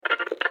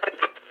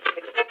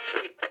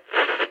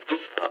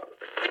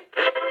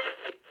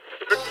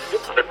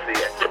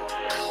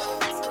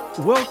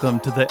Welcome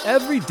to the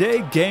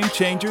Everyday Game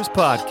Changers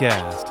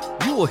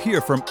podcast. You will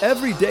hear from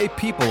everyday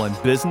people in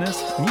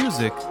business,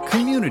 music,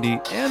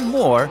 community, and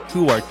more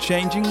who are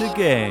changing the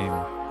game.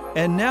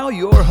 And now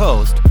your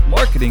host,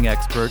 marketing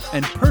expert,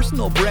 and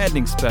personal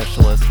branding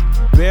specialist,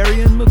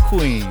 Barian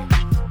McQueen.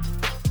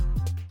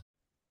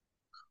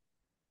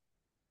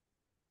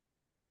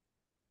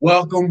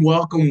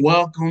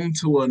 Welcome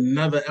to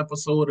another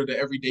episode of the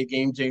Everyday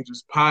Game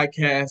Changers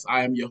podcast.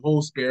 I am your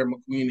host, Barry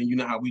McQueen, and you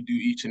know how we do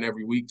each and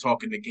every week,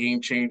 talking to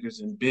game changers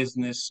in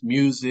business,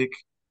 music,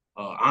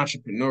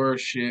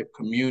 entrepreneurship,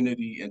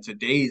 community. And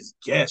today's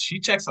guest, she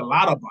checks a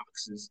lot of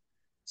boxes,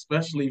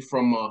 especially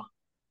from,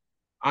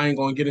 I ain't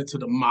going to get into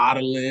the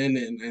modeling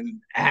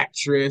and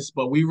actress,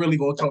 but we really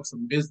going to talk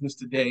some business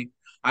today.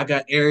 I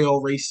got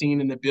Arielle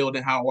Raycene in the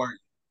building. How are you?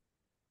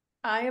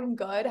 I am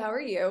good. How are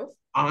you?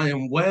 I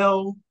am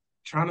well,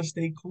 trying to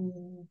stay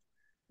cool.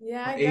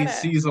 Yeah, My I get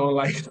AC's it. on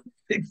like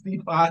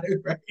 65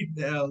 right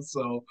now.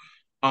 So,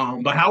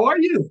 but how are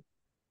you?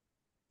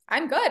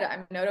 I'm good.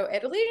 I'm Noto,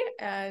 Italy,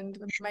 and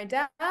with my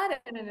dad,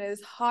 and it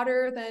is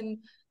hotter than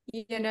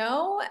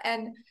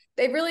and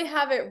they really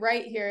have it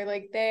right here.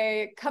 Like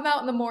they come out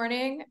in the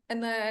morning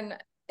and then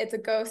it's a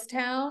ghost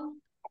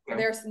town. Okay.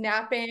 They're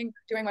snapping,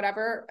 doing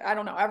whatever. I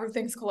don't know.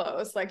 Everything's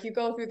closed. Like you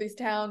go through these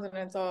towns and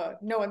it's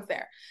no one's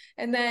there.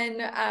 And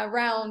then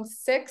around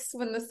 6,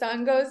 when the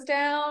sun goes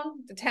down,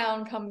 the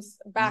town comes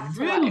back to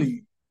life.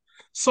 Really?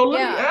 So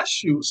let me Yeah.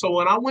 ask you. So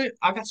when I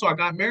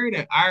got married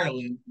in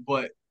Ireland,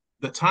 but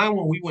the time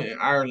when we went in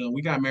Ireland,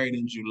 we got married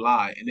in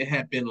July, and it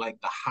had been like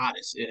the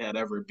hottest it had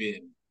ever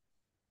been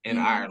in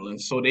Mm-hmm.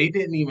 Ireland. So they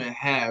didn't even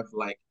have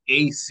like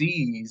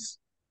ACs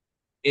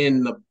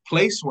in the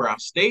place where I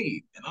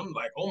stayed. And I'm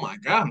like, oh my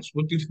gosh,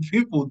 what do the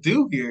people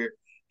do here?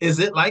 Is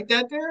it like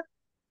that there?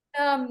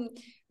 Um,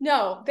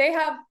 no, they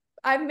have.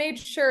 I've made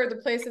sure the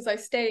places I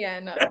stay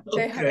in,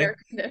 they have Okay. air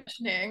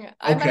conditioning.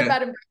 I'm at a Okay.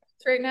 bed and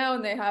breakfast right now,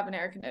 and they have an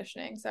air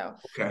conditioning. So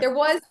Okay. there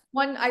was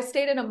one. I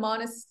stayed in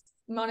a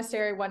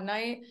monastery one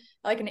night,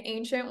 like an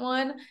ancient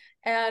one,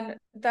 and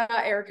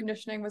the air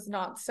conditioning was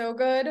not so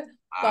good. But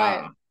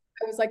Ah,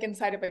 I was like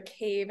inside of a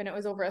cave, and it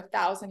was over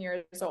 1,000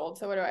 years old.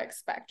 So what do I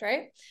expect,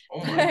 right? oh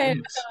my But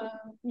goodness.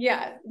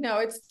 yeah, no,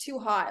 it's too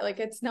hot. Like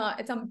it's not.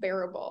 It's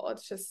unbearable.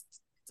 It's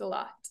a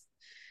lot,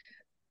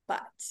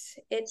 but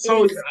it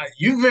So is.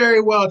 you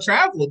very well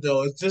traveled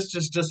though. Is this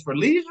just for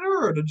leisure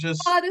or to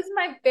just This is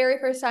my very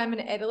first time in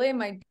Italy.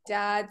 My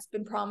dad's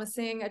been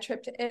promising a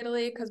trip to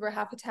Italy because we're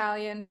half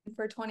Italian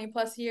for 20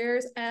 plus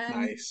years. And,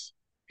 nice?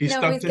 He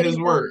stuck he's to his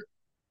getting old. word.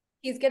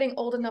 He's getting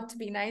old enough to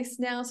be nice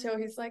now. So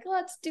he's like,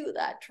 let's do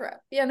that trip.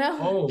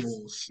 Oh,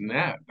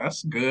 snap.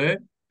 That's good.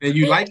 And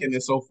you liking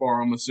it so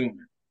far, I'm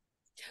assuming.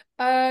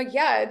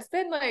 Yeah, it's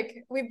been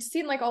like we've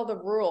seen like all the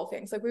rural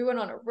things. Like we went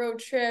on a road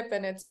trip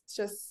and it's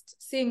just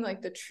seeing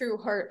like the true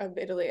heart of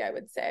Italy, I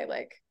would say,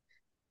 like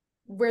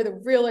where the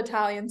real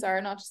Italians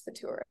are, not just the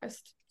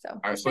tourists. So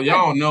All right, it's so been good.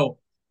 y'all know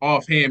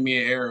offhand, me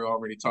and Ariel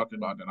already talked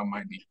about that. I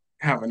might be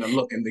having a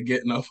look into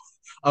getting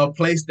a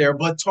place there.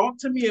 But talk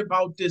to me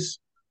about this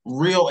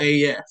real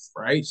AF,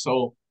 right?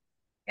 So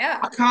Yeah.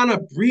 I kind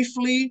of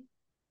briefly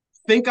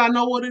think I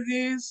know what it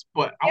is,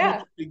 but I want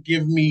Yeah. you to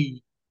give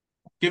me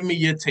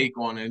your take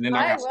on it, and then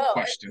I I got some will.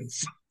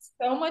 questions. It's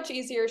so much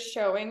easier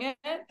showing it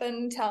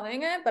than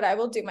telling it, but I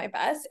will do my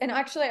best. And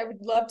actually, I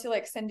would love to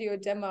like send you a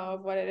demo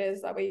of what it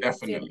is. That way you can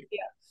see it. Definitely. Yeah,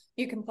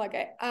 you can plug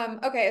it.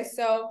 Okay,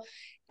 so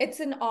it's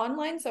an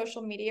online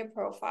social media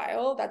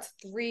profile that's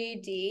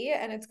 3D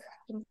and it's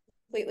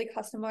completely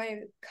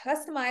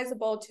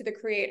customizable to the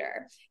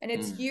creator. And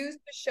it's Mm, used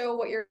to show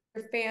what your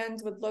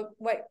fans would look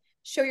what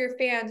show your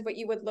fans what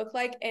you would look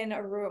like in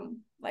a room,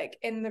 like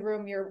in the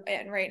room you're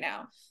in right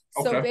now.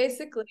 So okay.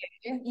 basically,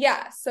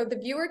 yeah. So the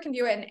viewer can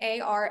view it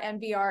in AR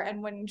and VR,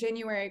 and when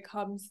January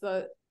comes,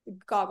 the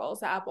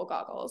goggles, the Apple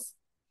goggles.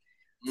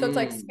 So it's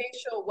like Mm,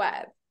 spatial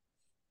web.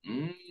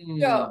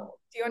 mm. So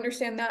do you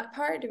understand that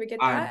part? Do we get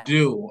I that?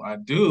 do. I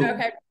do.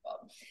 Okay,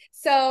 cool.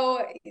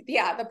 So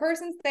yeah, the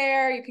person's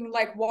there. You can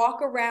like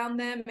walk around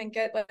them and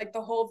get like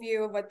the whole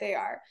view of what they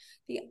are.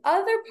 The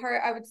other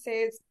part I would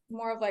say is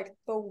more of like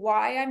the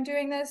why I'm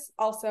doing this.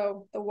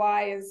 Also, the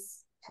why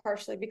is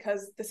partially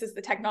because this is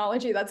the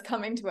technology that's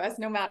coming to us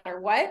no matter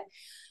what.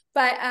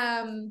 But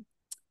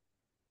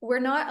we're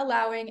not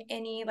allowing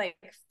any like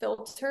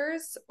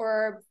filters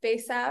or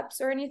face apps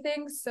or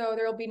anything. So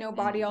there'll be no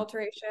body Mm,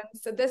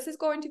 alterations. So this is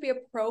going to be a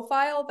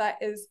profile that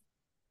is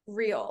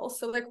real.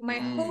 So like my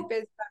mm, hope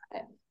is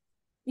that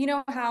you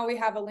know how we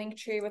have a link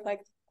tree with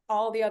like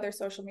all the other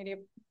social media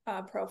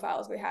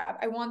profiles we have.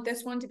 I want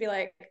this one to be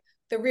like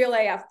the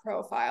RealAF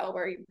profile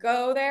where you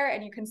go there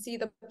and you can see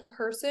the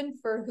person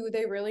for who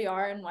they really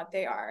are and what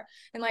they are.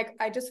 And like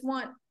I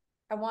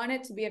want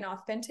it to be an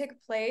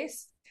authentic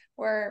place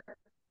where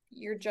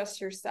you're just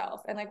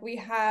yourself. And like we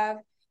have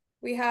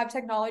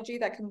technology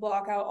that can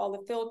block out all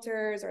the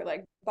filters or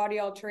like body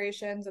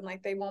alterations and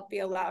like they won't be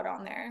allowed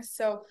on there.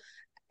 So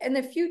in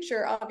the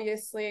future,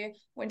 obviously,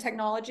 when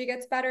technology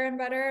gets better and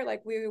better,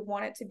 like we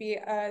want it to be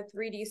a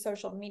 3D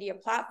social media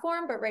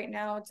platform, but right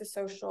now it's a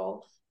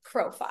social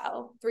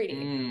profile,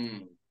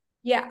 3D.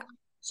 Yeah.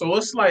 So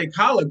it's like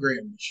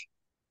holograms.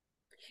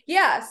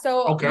 Yeah.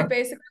 So Okay. you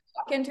basically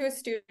walk into a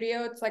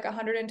studio, it's like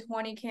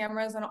 120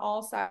 cameras on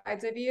all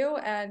sides of you,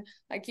 and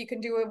like you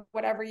can do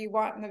whatever you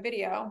want in the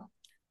video.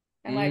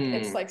 And like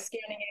it's like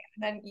scanning it,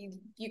 and then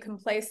you can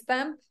place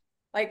them.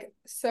 Like,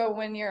 so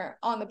when you're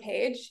on the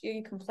page,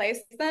 you can place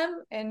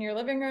them in your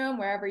living room,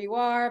 wherever you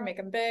are, make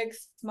them big,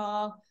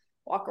 small,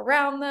 walk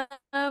around them.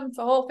 It's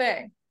a whole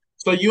thing.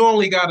 So you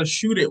only got to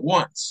shoot it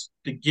once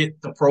to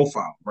get the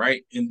profile,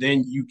 right? And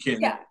then you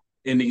can, Yeah.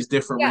 in these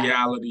different Yeah.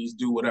 realities,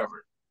 do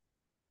whatever.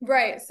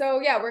 Right.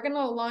 So yeah, we're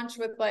gonna launch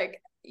with like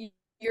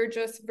you're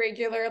just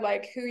regular,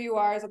 like who you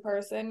are as a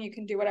person. You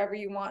can do whatever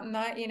you want in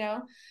that,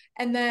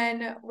 And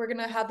then we're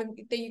gonna have them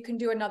that you can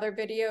do another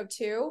video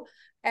too,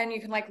 and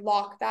you can like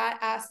lock that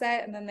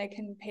asset, and then they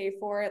can pay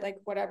for it, like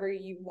whatever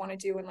you want to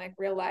do in like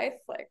real life,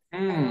 like I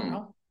don't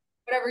know,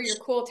 whatever your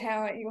cool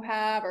talent you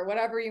have, or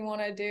whatever you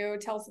want to do.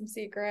 Tell some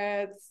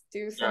secrets,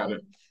 do Got some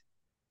it.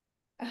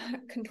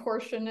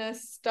 contortionist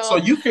So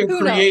stuff. you can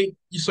Who knows?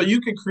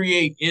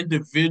 create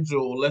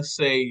individual, let's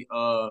say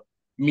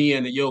me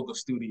in a yoga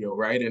studio,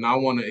 right? And I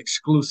want to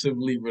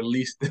exclusively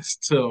release this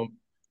to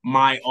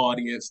my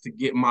audience to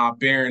get my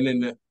Baron in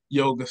the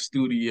yoga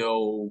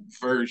studio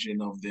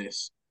version of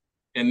this.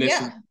 And this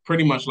is Yeah.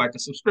 pretty much like a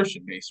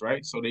subscription base,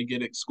 right? So they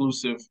get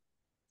exclusive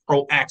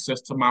pro access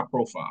to my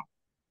profile.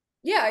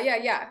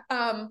 Yeah.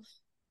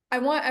 I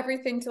want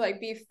everything to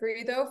like be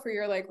free though for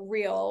your like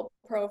real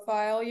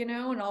profile,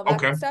 and all that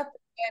Okay. stuff.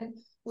 And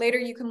later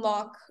you can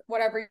lock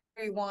whatever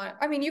you want.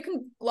 I mean, you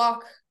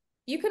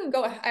can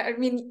go, I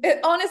mean,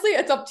 honestly,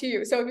 it's up to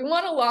you. So if you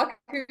want to lock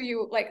who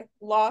you like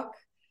lock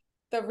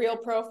the real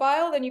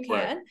profile, then you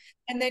Right. can.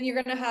 And then you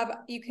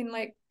can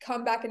like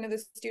come back into the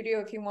studio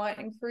if you want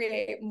and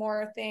create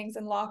more things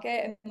and lock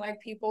it. And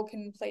like people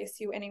can place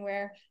you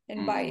anywhere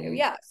and buy you.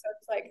 Yeah. So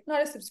it's like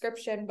not a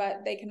subscription,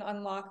 but they can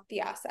unlock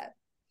the asset.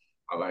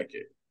 I like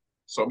it.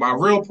 So my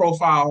real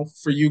profile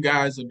for you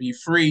guys will be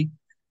free,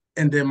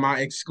 and then my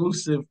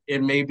exclusive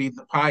in maybe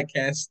the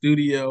podcast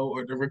studio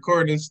or the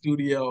recording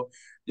studio,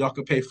 y'all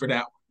can pay for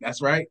that one.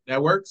 That's right.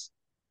 That works.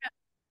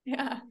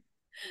 Yeah.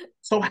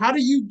 So how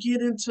do you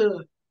get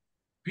into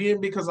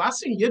being? Because I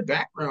see your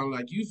background,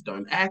 like you've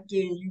done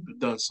acting, you've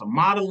done some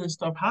modeling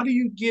stuff. How do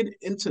you get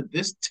into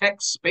this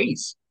tech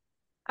space?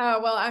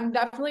 Well, I'm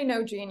definitely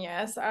no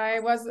genius.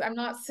 I'm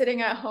not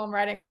sitting at home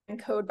writing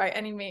code by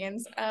any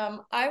means.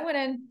 I went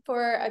in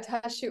for a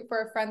test shoot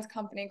for a friend's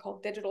company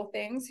called Digital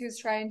Things, who's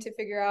trying to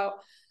figure out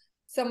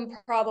some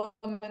problem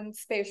in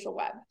spatial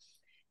web.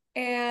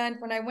 And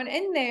when I went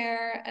in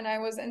there and I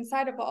was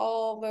inside of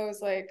all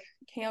those like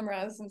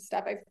cameras and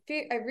stuff,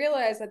 I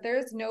realized that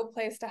there's no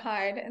place to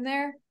hide in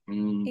there.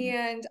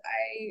 And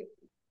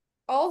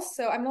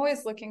I'm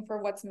always looking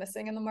for what's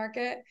missing in the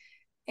market.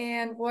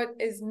 And what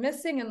is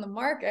missing in the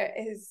market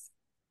is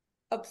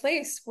a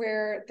place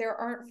where there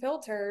aren't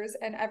filters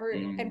and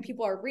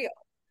people are real.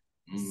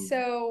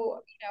 So,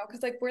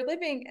 because like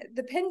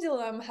the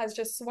pendulum has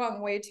just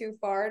swung way too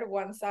far to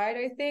one side,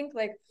 I think.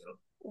 Like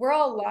we're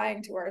all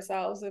lying to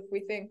ourselves if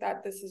we think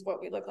that this is what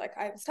we look like.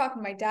 I was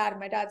talking to my dad,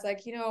 and my dad's like,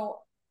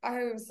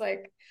 I was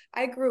like,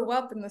 I grew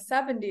up in the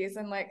 70s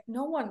and like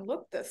no one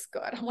looked this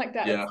good. I'm like,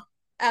 Dad, Yeah,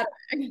 it's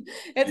editing.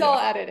 It's yeah, all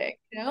editing,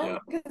 yeah,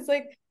 Because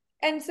like,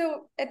 and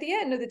so at the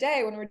end of the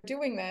day, when we're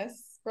doing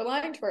this, we're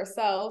lying to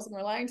ourselves and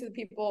we're lying to the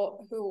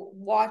people who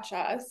watch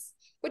us,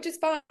 which is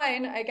fine,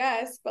 I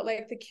guess. But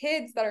like the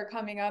kids that are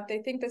coming up,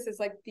 they think this is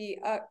like the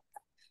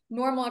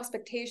normal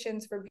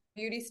expectations for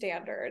beauty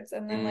standards.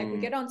 And then like we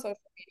get on social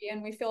media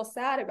and we feel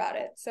sad about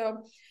it.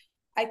 So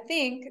I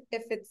think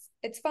if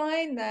it's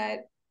fine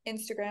that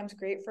Instagram's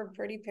great for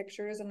pretty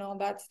pictures and all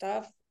that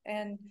stuff.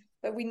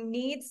 But we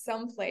need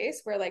some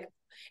place where like,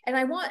 and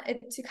I want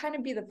it to kind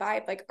of be the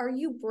vibe. Like, are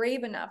you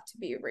brave enough to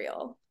be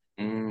real?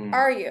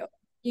 Are you?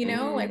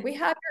 Like we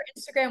have your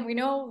Instagram, we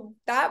know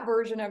that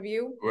version of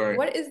you. right,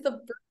 What is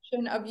the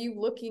version of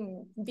you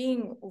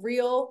being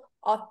real,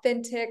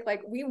 authentic?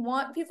 Like we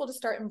want people to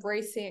start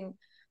embracing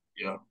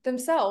yeah,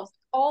 themselves,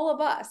 all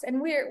of us.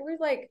 And we're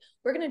like,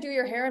 we're gonna do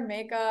your hair and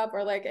makeup,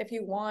 or like if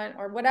you want,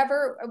 or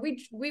whatever.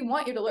 We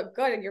want you to look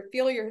good and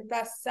feel your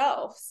best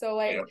self.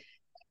 So yeah, like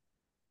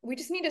we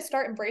just need to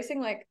start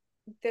embracing like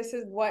this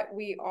is what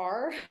we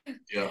are.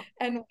 yeah.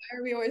 And why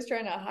are we always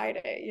trying to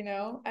hide it?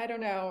 I don't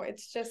know.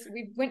 It's just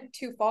we went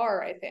too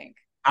far, I think.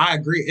 I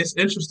agree. It's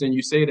interesting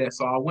you say that.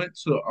 So I went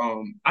to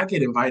I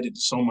get invited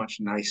to so much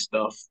nice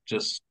stuff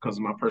just because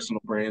my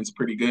personal brand's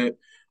pretty good.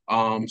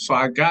 So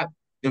I got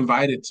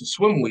invited to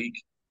Swim Week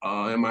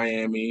in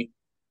Miami,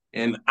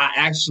 and I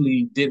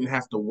actually didn't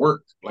have to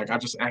work. Like I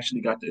just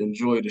actually got to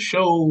enjoy the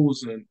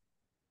shows, and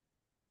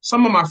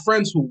some of my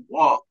friends who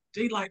walk,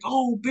 they like,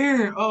 oh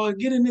Baron,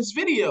 get in this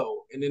video.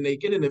 And then they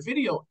get in the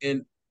video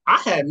and I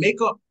had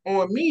makeup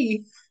on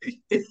me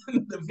in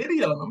the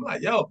video. And I'm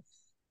like, yo,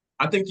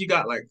 I think you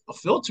got like a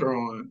filter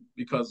on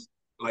because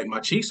like my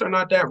cheeks are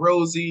not that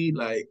rosy.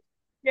 Like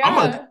I'm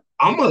a Yeah.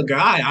 I'm a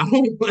guy. I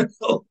don't want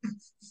no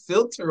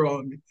filter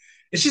on me.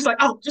 And she's like,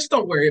 oh, just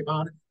don't worry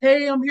about it.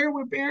 Hey, I'm here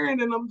with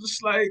Baron, and I'm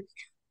just like,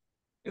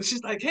 and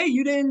she's like, hey,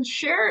 you didn't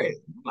share it.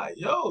 I'm like,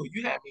 yo,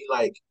 you had me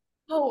like,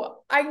 Oh,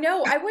 I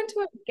know. I went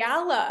to a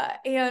gala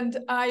and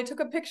I took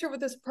a picture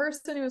with this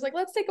person who was like,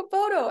 let's take a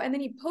photo. And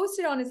then he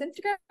posted on his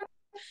Instagram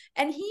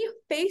and he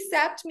face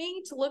zapped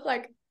me to look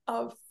like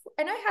a,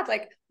 and I had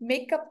like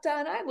makeup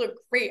done. I looked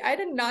great. I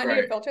did not need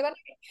a right. filter that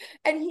night.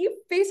 And he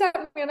face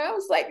zapped me and I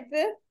was like,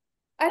 this,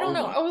 I don't Oh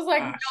know. my I was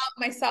like, not gosh.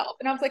 myself.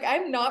 And I was like,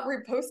 I'm not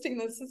reposting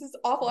this. This is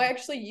awful. I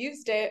actually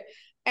used it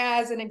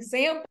as an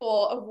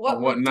example of Or what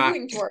we're whatnot.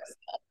 doing to ourselves.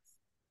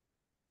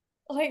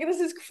 Like, this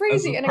is That's a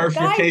crazy. And a perfect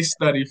guy, case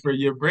study for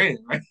your brand,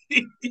 right?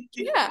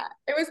 yeah,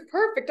 it was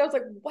perfect. I was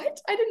like, what?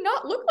 I did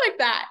not look like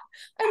that.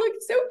 I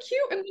looked so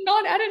cute in the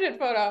non-edited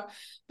photo.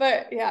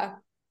 But yeah,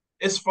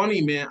 It's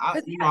funny, man.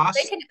 because yeah,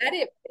 they can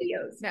edit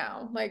videos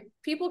now. Like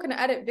people can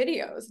edit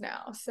videos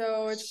now.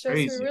 So It's it's just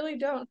we crazy. really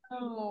don't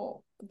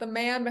know the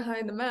man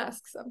behind the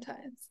mask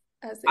sometimes,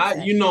 as they I,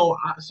 say. you know,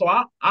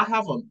 I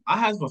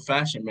have a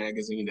fashion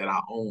magazine that I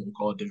own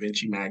called Da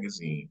Vinci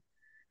Magazine,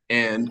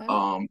 and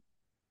Uh-huh.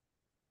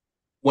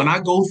 when I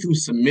go through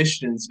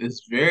submissions,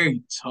 it's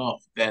very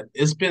tough. That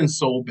it's been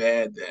so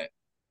bad that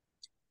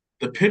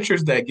the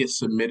pictures that get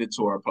submitted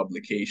to our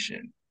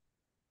publication,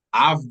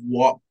 I've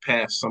walked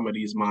past some of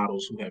these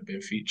models who have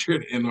been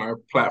featured in our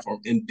platform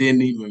and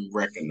didn't even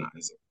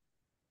recognize them.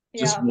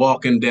 Just Yeah.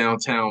 walking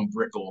downtown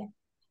Brickell,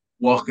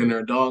 walking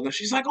their dog, and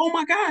she's like, "Oh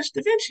my gosh,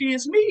 Da Vinci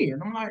is me,"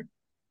 and I'm like,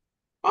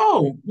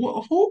 "Oh,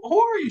 who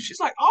are you?" She's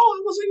like, "Oh,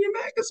 it was in your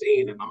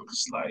magazine," and I'm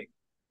just like,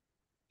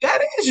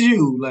 "That is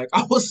you!" Like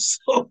I was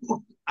so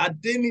I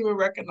didn't even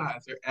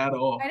recognize her at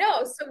all. I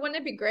know. So wouldn't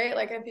it be great,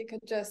 like, if you could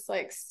just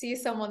like see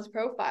someone's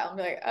profile and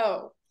be like,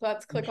 oh,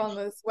 let's click on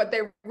this, what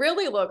they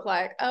really look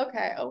like.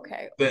 Okay,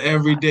 okay, The we'll watch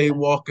everyday that.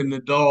 walking the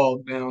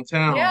dog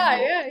downtown. Yeah,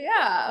 Well, yeah,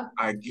 yeah.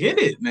 I get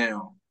it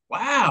now.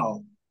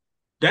 Wow.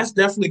 That's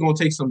definitely gonna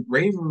take some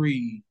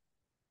bravery.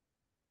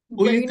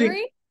 Who you think?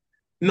 Greenery?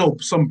 No,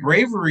 some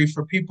bravery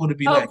for people to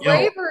be Oh, like, yo,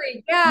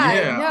 bravery. Yeah,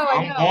 yeah, no, I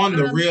I'm know. on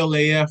the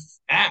RealAF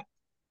app.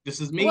 This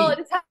is Well, me. it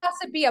just has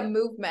to be a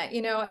movement,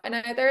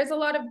 and there's a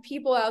lot of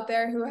people out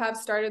there who have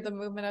started the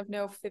movement of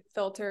no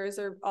filters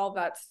or all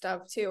that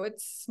stuff too.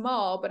 It's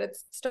small, but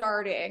it's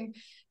starting.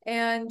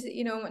 And,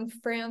 in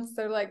France,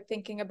 they're like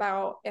thinking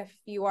about if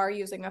you are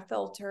using a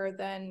filter,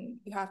 then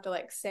you have to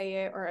like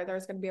say it or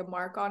there's going to be a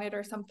mark on it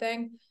or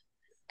something.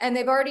 And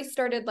they've already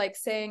started like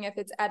saying if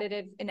it's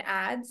edited in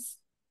ads.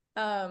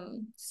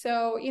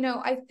 So,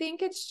 I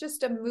think it's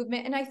just a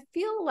movement. And I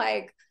feel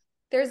like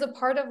there's a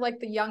part of like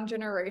the young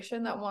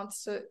generation that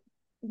wants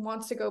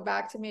to go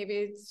back to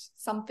maybe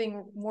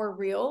something more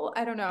real.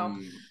 I don't know.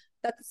 Mm,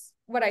 That's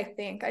what I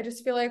think. I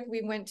just feel like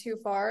we went too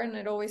far and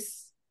it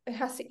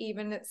has to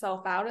even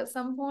itself out at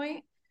some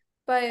point.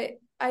 But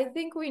I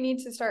think we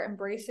need to start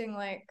embracing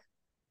like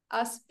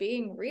us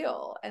being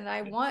real. And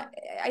I want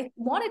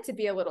it to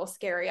be a little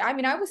scary. I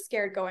mean, I was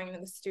scared going into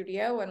the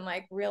studio and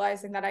like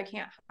realizing that I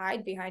can't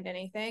hide behind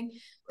anything,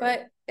 right.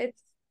 but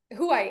it's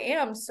who I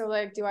am. So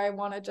like, do I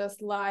want to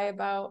just lie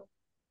about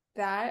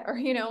that or,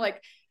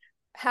 like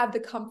have the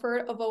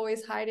comfort of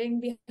always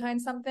hiding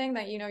behind something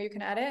that you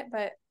can edit,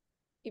 but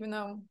even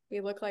though we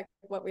look like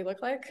what we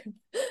look like.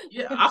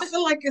 Yeah, I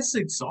feel like it's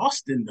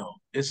exhausting though.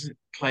 It's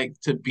like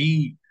to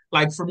be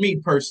like for me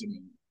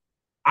personally,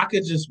 I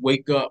could just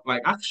wake up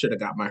like I should have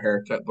got my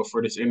hair cut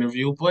before this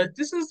interview, but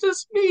this is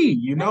just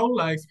me,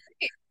 like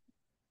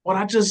but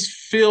I just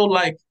feel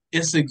like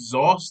it's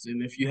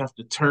exhausting if you have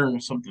to turn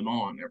something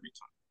on every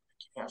time.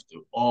 Like you have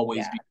to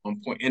always Yeah. be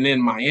on point. And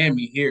in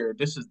Miami here,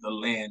 this is the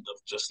land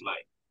of just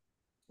like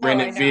Oh, I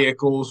rented know.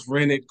 vehicles,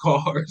 rented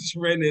cars,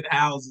 rented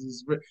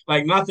houses.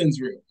 Like nothing's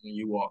real when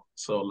you walk.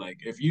 So like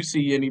if you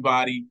see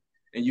anybody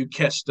and you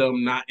catch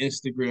them not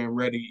Instagram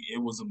ready,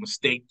 it was a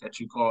mistake that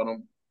you called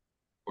them,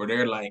 or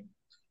they're like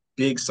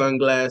big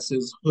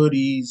sunglasses,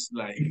 hoodies.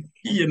 Like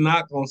you're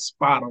not gonna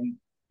spot them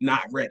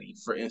not ready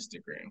for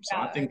Instagram. So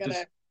Yeah, I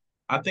gotta.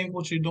 I think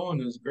what you're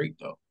doing is great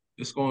though.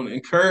 It's going to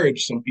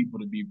encourage some people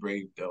to be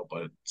brave though,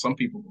 but some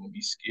people are going to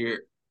be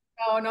scared.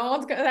 No, no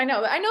one's gonna. I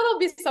know there'll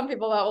be some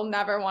people that will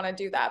never want to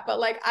do that, but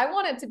like I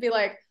want it to be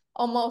like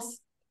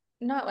almost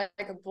not like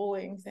a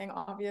bullying thing,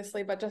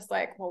 obviously, but just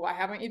like, well, why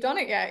haven't you done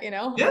it yet? I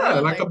Yeah,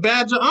 want like a like,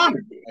 badge of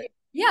honor. Like,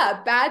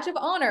 yeah, badge of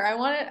honor. I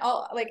want it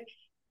all like,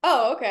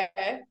 oh, okay.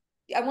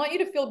 I want you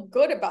to feel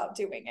good about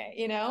doing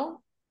it.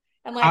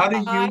 And how like do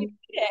I you? did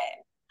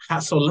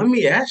it. So let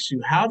me ask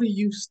you, how do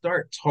you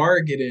start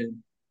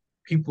targeting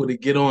people to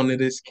get onto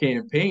this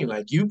campaign?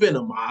 Like you've been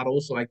a model,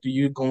 so like, do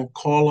you gonna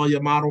call all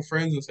your model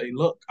friends and say,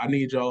 "Look, I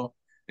need y'all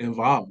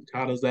involved"?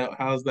 How is that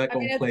I gonna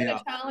mean, it's play been a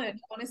out? challenge,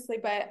 honestly,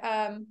 but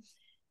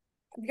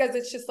because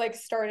it's just like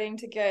starting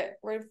to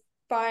we're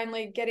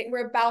finally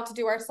we're about to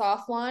do our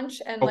soft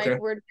launch and like Okay.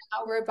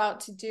 we're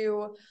about to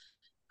do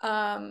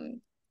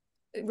um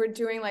we're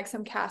doing like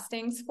some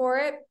castings for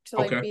it to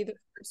like Okay. be the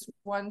first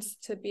ones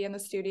to be in the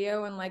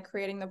studio and like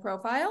creating the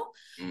profile.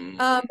 Mm.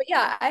 But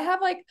yeah, I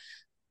have like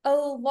a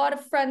lot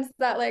of friends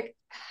that like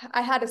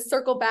I had to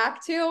circle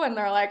back to, and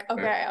they're like,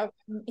 okay, I'm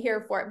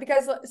here for it.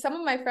 Because some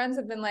of my friends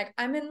have been like,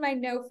 I'm in my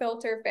no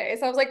filter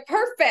phase. I was like,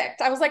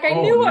 perfect. I was like, I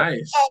Oh, knew I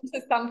nice. was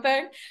onto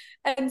something.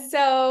 And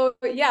so,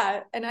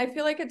 yeah. And I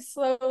feel like it's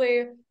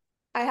slowly,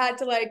 I had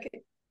to like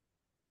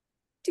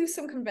do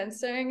some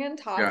convincing and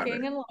Got talking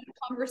it. and a lot of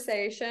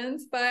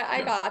conversations, but I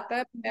Yeah. got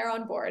them. They're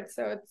on board.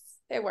 So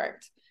it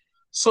worked.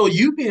 So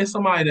you being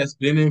somebody that's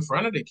been in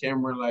front of the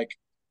camera, like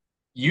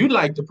you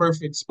like the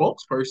perfect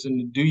spokesperson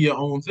to do your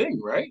own thing,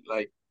 right?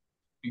 Like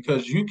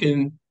because you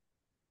can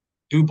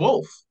do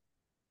both.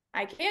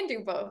 I can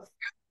do both.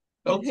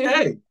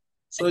 Okay.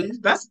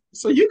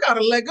 So you got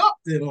a leg up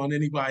then on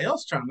anybody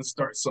else trying to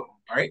start something,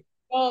 right?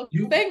 Well,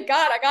 You thank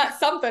God I got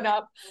something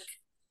up.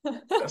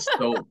 That's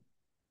dope.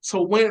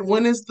 So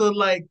when is the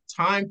like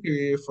time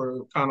period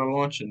for kind of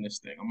launching this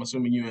thing? I'm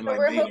assuming you're in So like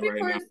we're beta hoping right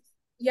for, now.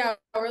 yeah,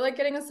 we're like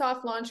getting a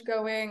soft launch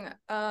going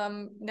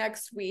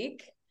next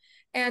week.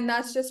 And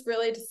that's just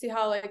really to see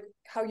how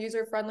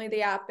user friendly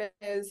the app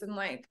is and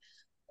like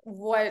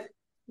what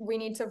we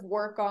need to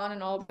work on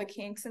and all the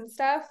kinks and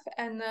stuff.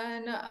 And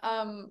then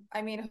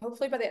I mean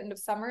hopefully by the end of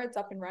summer it's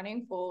up and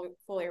running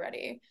fully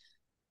ready.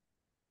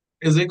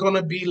 Is it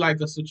gonna be like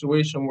a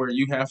situation where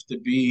you have to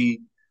be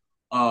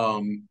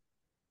um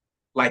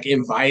like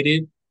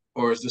invited,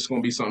 or is this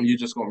gonna be something you're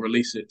just gonna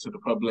release it to the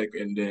public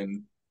and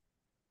then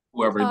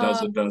whoever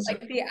does it does it?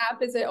 Like the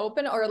app, is it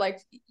open or like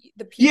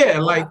the Yeah,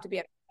 people have to be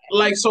in it?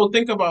 like so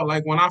think about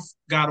like when I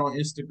got on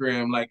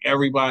Instagram, like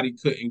everybody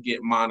couldn't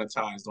get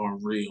monetized on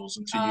Reels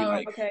until you Oh,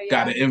 like okay,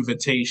 got yeah. an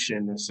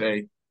invitation and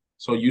say,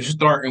 so you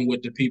starting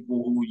with the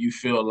people who you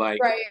feel like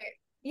Right.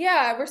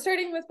 Yeah, we're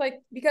starting with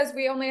like because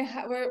we only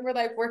we're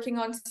like working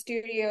on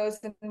studios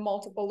in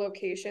multiple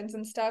locations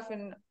and stuff,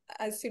 and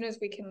as soon as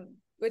we can,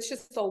 it's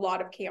just a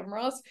lot of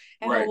cameras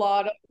and a right,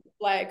 lot of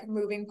like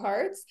moving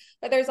parts.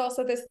 But there's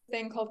also this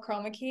thing called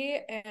chroma key,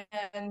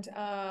 and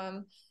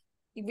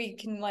we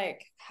can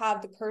like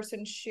have the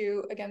person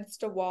shoot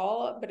against a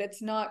wall, but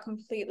it's not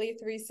completely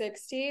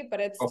 360,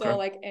 but it's okay. still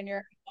like in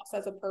your house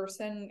as a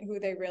person who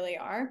they really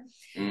are.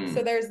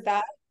 So Mm, there's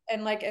that.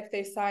 And like if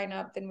they sign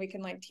up, then we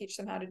can like teach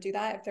them how to do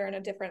that if they're in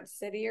a different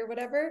city or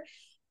whatever.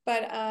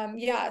 But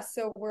yeah,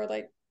 so we're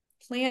like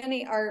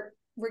planning our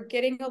we're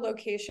getting a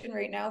location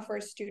right now for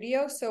a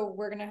studio. So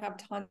we're gonna have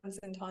tons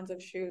and tons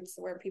of shoots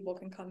where people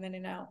can come in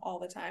and out all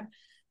the time.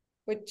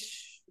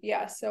 Which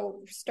yeah,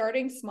 so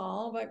starting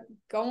small but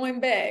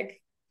going big.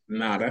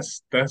 nah,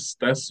 that's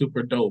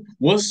super dope.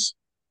 What's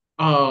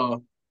uh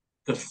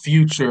the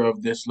future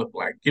of this look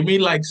like? Give me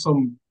like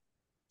some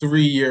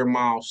 3-year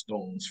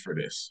milestones for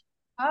this.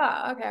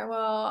 Ah, okay.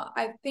 Well,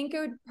 I think it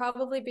would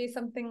probably be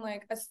something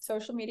like a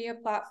social media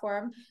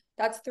platform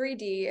that's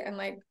 3D and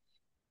like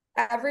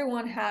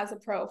everyone has a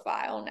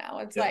profile now.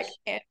 It's like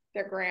Yes.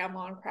 Instagram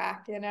on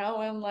crack, and Yeah.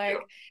 like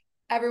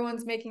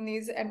everyone's making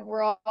these and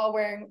we're all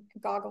wearing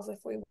goggles if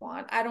we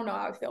want. I don't know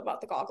how I feel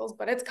about the goggles,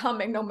 but it's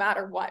coming no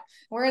matter what.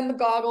 We're in the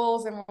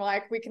goggles and we're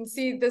like, we can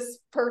see this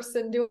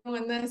person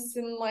doing this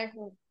in like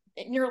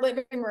in your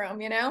living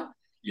room.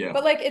 Yeah.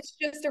 But like it's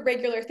just a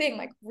regular thing,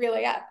 like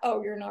RealAF.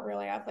 Oh, you're not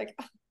RealAF. Like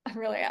I'm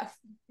RealAF.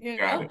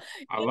 Got it.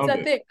 I It's love a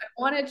it. thing. I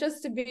want it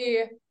just to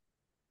be,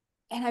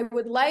 and I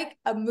would like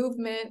the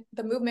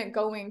movement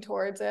going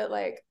towards it.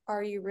 Like,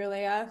 are you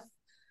RealAF?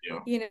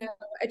 Yeah.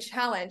 A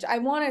challenge. I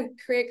want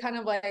to create kind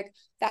of like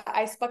that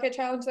ice bucket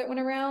challenge that went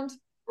around.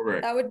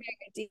 Correct. That would be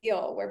a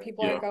deal where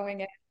people are Yeah.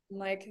 going in and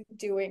like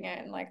doing it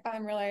and like,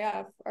 I'm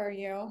RealAF. Are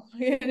you?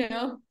 You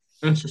know?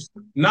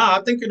 Interesting. Nah,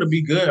 I think it'll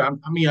be good. I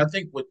mean, I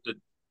think with the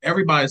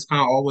everybody's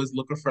kind of always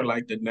looking for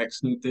like the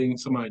next new thing.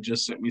 Somebody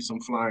just sent me some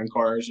flying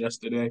cars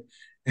yesterday.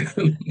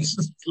 And it's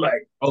just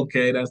like,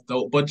 okay, that's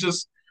dope. But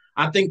just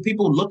I think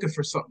people looking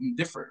for something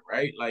different,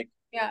 right? Like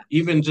Yeah.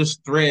 even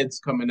just threads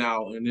coming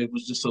out and it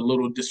was just a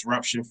little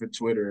disruption for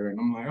Twitter. And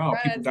I'm like, oh,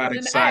 people Threads got and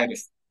then excited.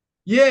 X.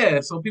 Yeah,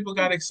 so people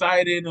got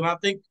excited, and I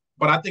think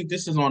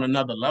this is on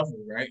another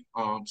level, right?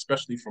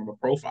 Especially from a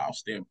profile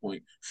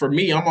standpoint. For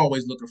me, I'm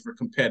always looking for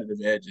competitive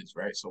edges,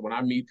 right? So when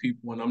I meet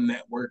people when I'm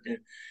networking,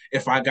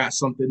 if I got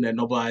something that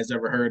nobody's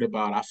ever heard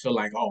about, I feel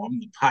like, oh, I'm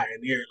the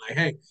pioneer. Like,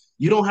 hey,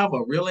 you don't have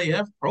a real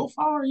AF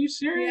profile? Are you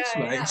serious?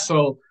 Yeah, Like, yeah.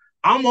 so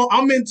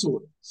I'm into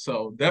it.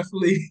 So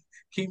definitely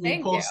keep me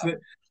Thank you. posted.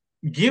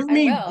 Give I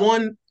me will.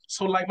 one.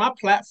 So like my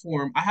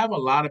platform, I have a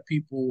lot of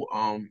people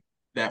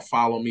that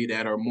follow me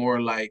that are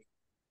more like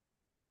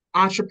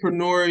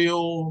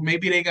entrepreneurial.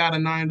 Maybe they got a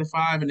 9 to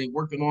 5 and they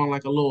working on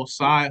like a little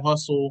side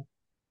hustle.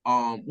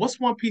 What's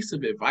one piece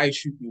of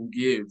advice you can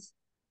give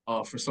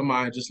for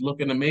somebody just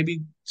looking to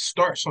maybe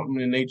start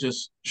something and they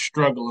just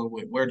struggling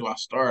with where do I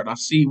start? I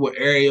see what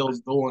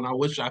Ariel's doing. I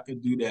wish I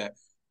could do that.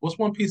 What's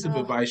one piece of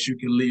Oh, advice you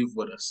can leave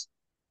with us?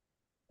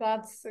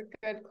 that's a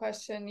good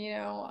question.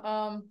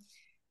 You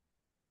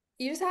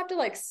just have to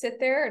like sit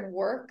there and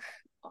work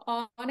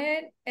on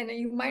it, and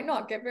you might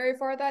not get very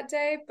far that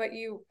day, but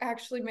you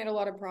actually made a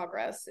lot of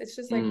progress. It's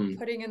just like Mm,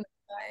 putting in the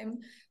time.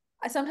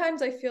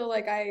 Sometimes I feel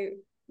like I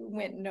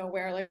went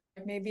nowhere, like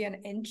maybe an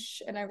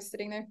inch, and I was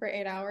sitting there for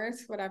 8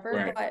 hours, whatever.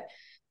 Right. But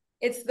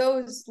it's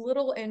those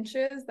little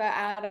inches that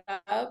add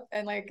up,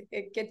 and like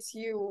it gets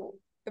you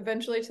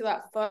eventually to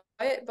that foot.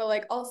 But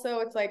like also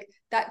it's like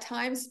that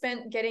time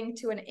spent getting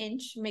to an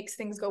inch makes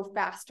things go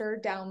faster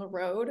down the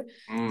road.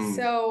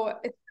 So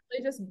it's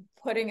really just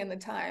putting in the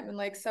time, and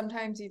like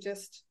sometimes you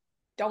just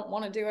don't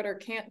want to do it or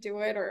can't do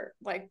it or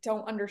like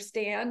don't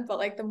understand. But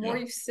like the more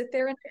you sit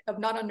there of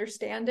not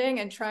understanding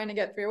and trying to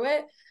get through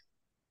it,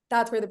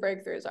 that's where the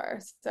breakthroughs are.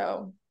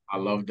 So I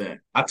love that.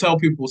 I tell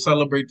people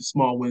celebrate the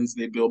small wins,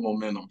 they build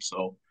momentum.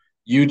 So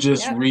you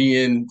just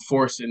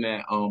reinforcing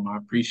that. I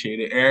appreciate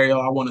it.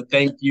 Arielle, I want to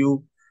thank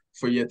you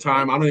for your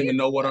time. I don't even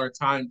know what our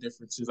time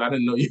difference is. I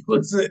didn't know you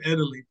was in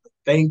Italy.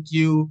 Thank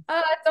you.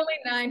 It's only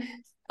 9,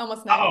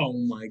 almost 9. Oh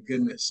my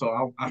goodness.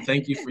 So I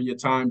thank you for your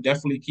time.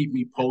 Definitely keep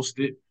me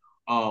posted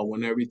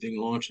when everything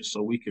launches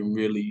so we can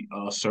really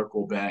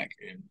circle back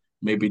and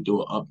maybe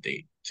do an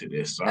update to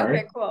this. All right.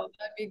 Okay, cool.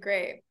 That'd be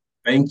great.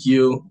 Thank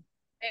you.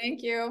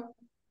 Thank you.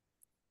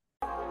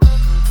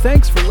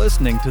 Thanks for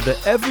listening to the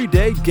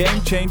Everyday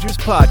Game Changers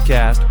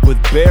podcast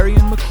with Barry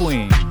and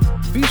McQueen.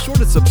 Be sure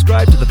to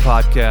subscribe to the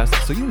podcast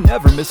so you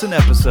never miss an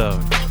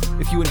episode.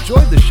 If you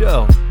enjoyed the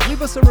show,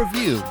 leave us a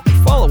review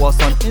and follow us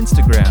on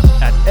Instagram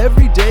at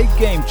Everyday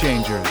Game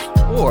Changers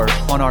or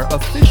on our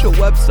official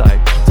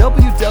website,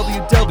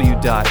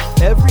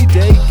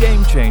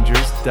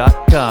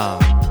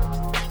 www.everydaygamechangers.com.